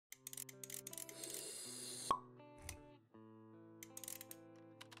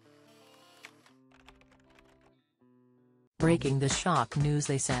Breaking the shock news,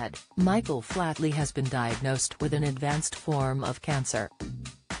 they said, Michael Flatley has been diagnosed with an advanced form of cancer.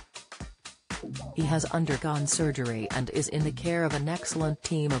 He has undergone surgery and is in the care of an excellent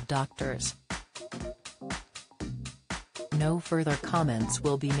team of doctors. No further comments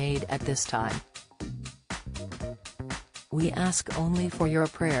will be made at this time. We ask only for your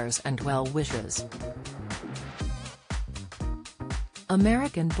prayers and well wishes.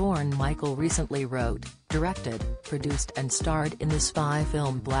 American-born Michael recently wrote, directed, produced and starred in the spy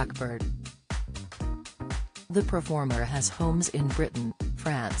film Blackbird. The performer has homes in Britain,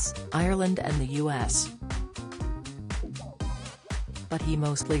 France, Ireland and the US. But he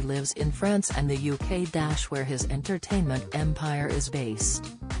mostly lives in France and the UK, where his entertainment empire is based.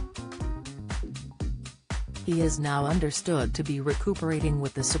 He is now understood to be recuperating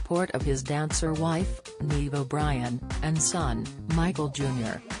with the support of his dancer wife, Niamh O'Brien, and son, Michael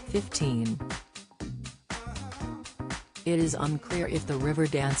Jr., 15. It is unclear if the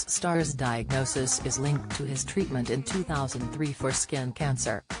Riverdance star's diagnosis is linked to his treatment in 2003 for skin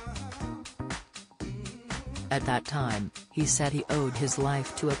cancer. At that time, he said he owed his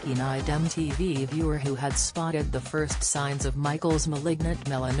life to a keen-eyed MTV viewer who had spotted the first signs of Michael's malignant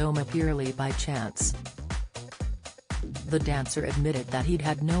melanoma purely by chance. The dancer admitted that he'd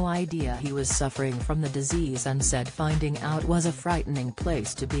had no idea he was suffering from the disease and said finding out was a frightening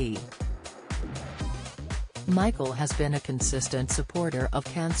place to be. Michael has been a consistent supporter of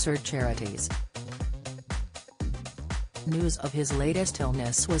cancer charities. News of his latest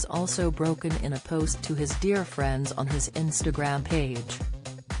illness was also broken in a post to his dear friends on his Instagram page.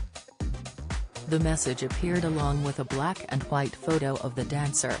 The message appeared along with a black and white photo of the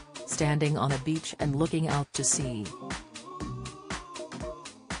dancer, standing on a beach and looking out to sea.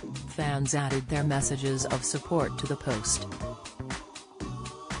 Fans added their messages of support to the post.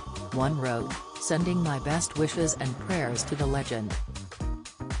 One wrote, "Sending my best wishes and prayers to the legend.